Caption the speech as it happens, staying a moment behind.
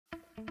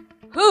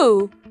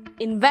Who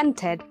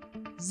invented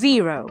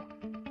zero?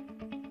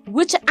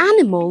 Which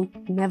animal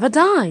never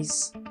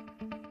dies?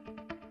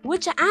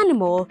 Which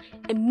animal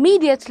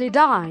immediately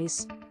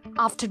dies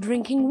after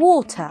drinking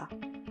water?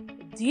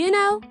 Do you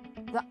know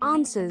the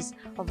answers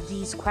of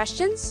these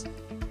questions?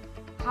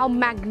 How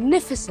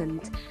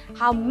magnificent,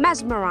 how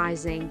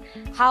mesmerizing,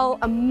 how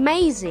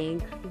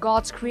amazing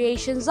God's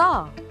creations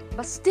are.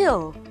 But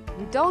still,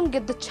 we don't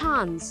get the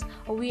chance,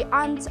 or we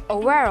aren't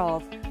aware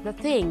of the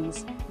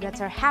things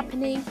that are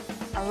happening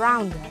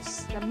around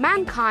us. The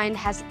mankind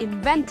has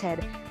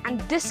invented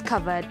and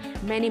discovered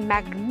many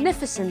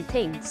magnificent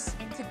things.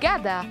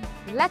 Together,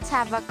 let's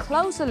have a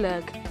closer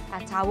look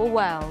at our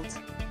world.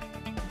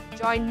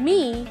 Join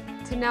me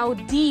to know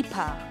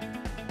deeper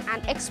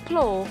and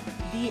explore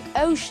the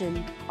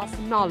ocean of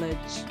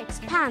knowledge.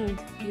 Expand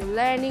your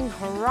learning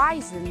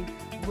horizon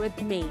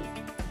with me.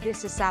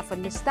 This is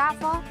Safwaan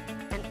Mustafa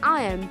and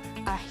I am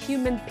a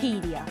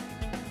Humanpedia.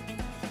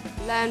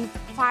 Learn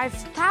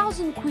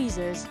 5,000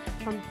 quizzes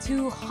from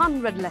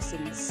 200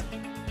 lessons.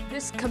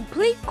 This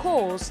complete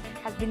course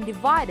has been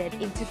divided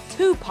into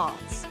 2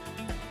 parts.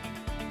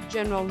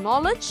 General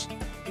Knowledge,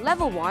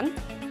 Level 1,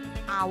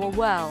 Our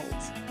World.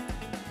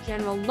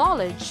 General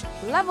Knowledge,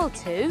 Level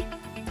 2,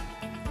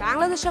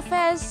 Bangladesh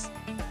Affairs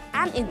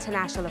and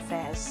International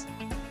Affairs.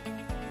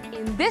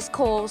 In this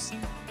course,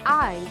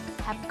 I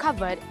have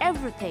covered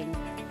everything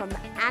from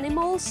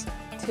animals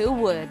to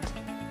wood.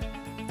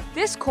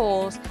 This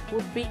course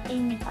will be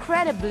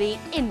incredibly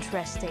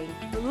interesting.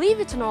 Believe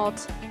it or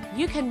not,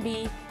 you can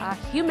be a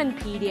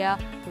Humanpedia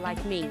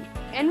like me.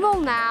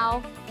 Enroll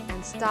now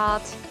and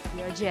start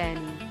your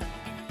journey.